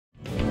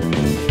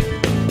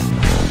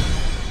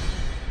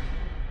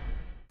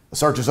A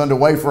search is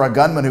underway for a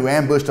gunman who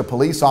ambushed a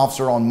police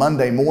officer on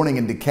Monday morning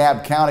in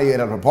DeKalb County at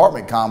an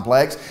apartment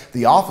complex.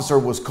 The officer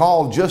was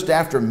called just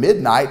after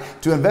midnight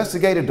to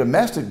investigate a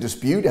domestic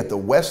dispute at the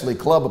Wesley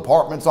Club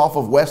Apartments off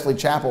of Wesley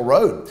Chapel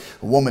Road.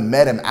 A woman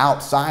met him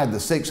outside the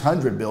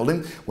 600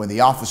 building. When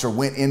the officer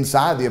went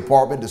inside the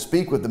apartment to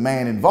speak with the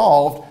man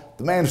involved,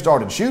 the man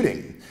started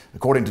shooting.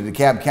 According to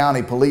DeKalb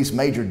County Police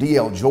Major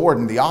D.L.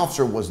 Jordan, the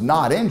officer was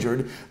not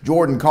injured.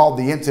 Jordan called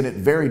the incident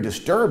very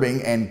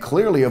disturbing and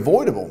clearly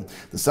avoidable.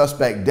 The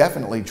suspect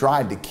definitely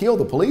tried to kill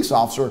the police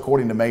officer,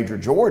 according to Major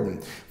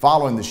Jordan.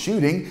 Following the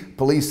shooting,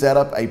 police set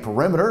up a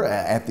perimeter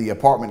at the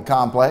apartment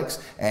complex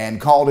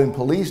and called in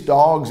police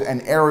dogs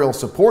and aerial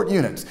support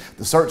units.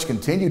 The search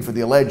continued for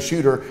the alleged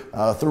shooter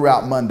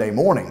throughout Monday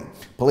morning.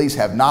 Police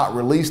have not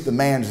released the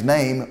man's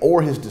name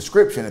or his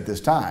description at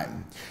this time.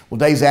 Well,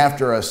 days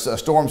after a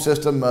storm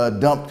system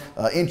dumped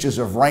inches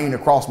of rain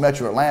across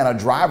metro Atlanta,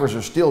 drivers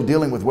are still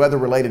dealing with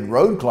weather-related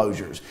road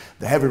closures.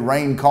 The heavy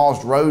rain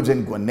caused roads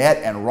in Gwinnett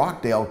and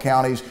Rockdale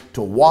counties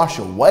to wash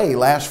away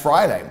last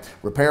Friday.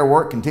 Repair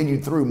work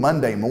continued through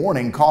Monday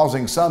morning,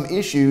 causing some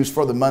issues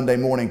for the Monday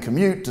morning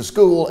commute to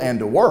school and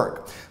to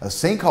work. A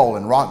sinkhole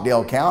in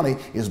Rockdale County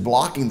is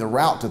blocking the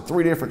route to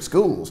 3 different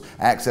schools.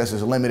 Access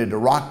is limited to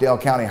Rockdale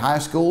County High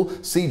School,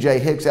 C.J.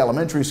 Hicks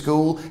Elementary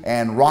School,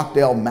 and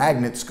Rockdale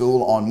Magnet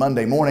School on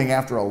Monday morning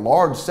after a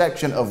large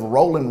section of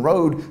Roland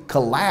Road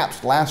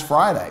collapsed last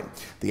Friday.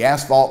 The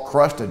asphalt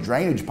crushed a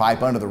drainage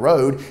pipe under the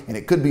road, and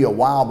it could be a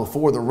while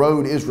before the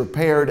road is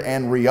repaired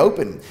and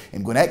reopened.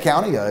 In Gwinnett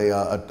County,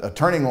 a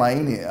turning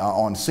lane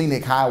on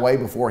Scenic Highway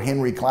before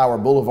Henry Clower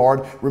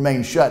Boulevard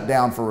remains shut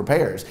down for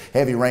repairs.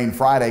 Heavy rain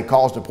Friday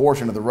caused a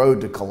portion of the road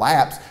to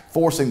collapse,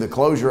 forcing the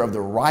closure of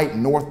the right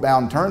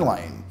northbound turn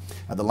lane.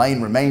 The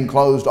lane remained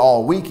closed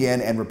all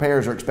weekend, and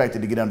repairs are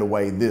expected to get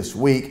underway this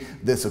week.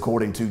 This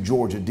according to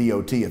Georgia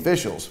DOT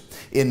officials.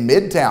 In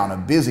Midtown, a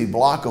busy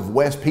block of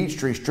West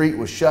Peachtree Street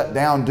was shut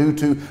down due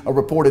to a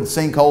reported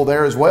sinkhole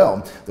there as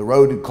well. The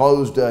road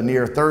closed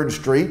near 3rd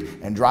Street,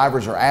 and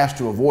drivers are asked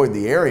to avoid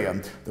the area.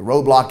 The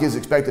roadblock is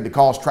expected to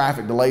cause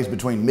traffic delays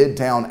between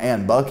Midtown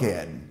and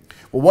Buckhead.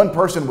 Well, 1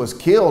 person was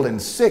killed and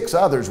 6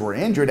 others were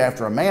injured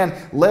after a man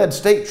led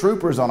state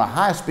troopers on a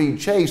high-speed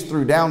chase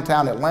through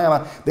downtown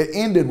Atlanta that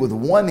ended with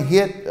one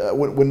hit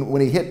when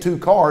he hit 2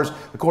 cars,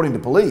 according to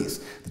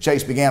police. The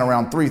chase began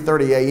around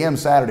 3:30 a.m.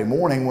 Saturday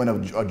morning when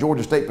a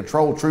Georgia State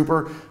Patrol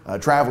trooper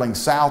traveling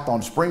south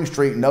on Spring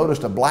Street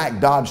noticed a black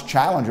Dodge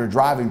Challenger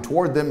driving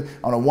toward them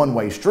on a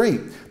one-way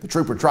street. The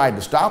trooper tried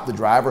to stop the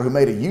driver, who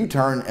made a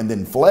U-turn and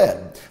then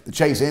fled. The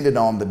chase ended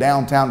on the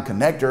downtown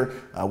connector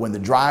when the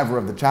driver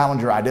of the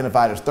Challenger,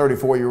 identified as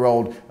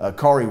 34-year-old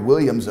Corey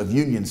Williams of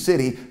Union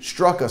City,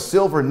 struck a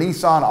silver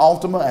Nissan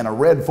Altima and a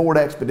red Ford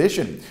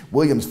Expedition.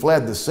 Williams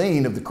fled the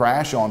scene of the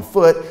crash on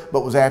foot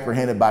but was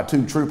apprehended by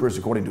 2 troopers,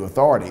 according to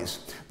authorities.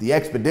 The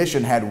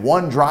Expedition had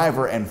 1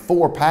 driver and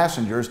 4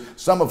 passengers,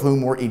 some of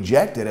whom were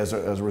ejected as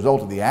a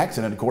result of the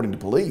accident, according to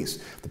police.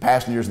 The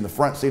passengers in the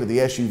front seat of the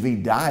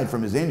SUV died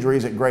from his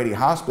injuries at Grady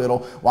Hospital,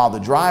 while the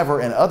driver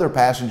and other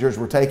passengers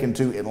were taken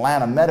to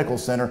Atlanta Medical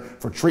Center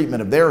for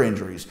treatment of their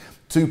injuries.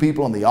 2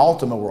 people in the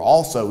Altima were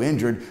also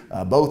injured.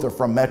 Both are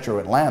from Metro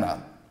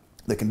Atlanta.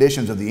 The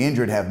conditions of the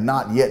injured have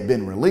not yet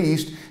been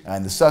released,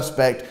 and the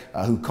suspect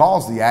who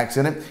caused the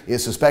accident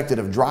is suspected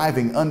of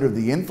driving under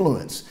the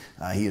influence.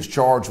 He is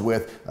charged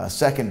with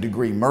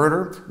second-degree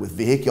murder, with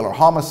vehicular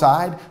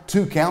homicide,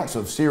 2 counts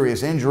of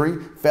serious injury,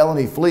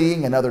 felony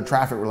fleeing, and other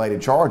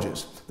traffic-related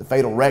charges. The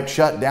fatal wreck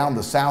shut down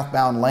the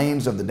southbound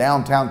lanes of the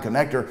downtown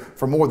connector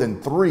for more than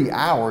 3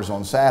 hours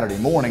on Saturday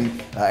morning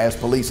as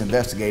police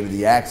investigated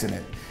the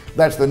accident.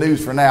 That's the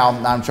news for now.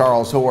 I'm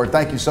Charles Hoard.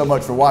 Thank you so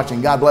much for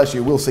watching. God bless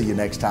you. We'll see you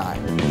next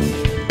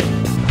time.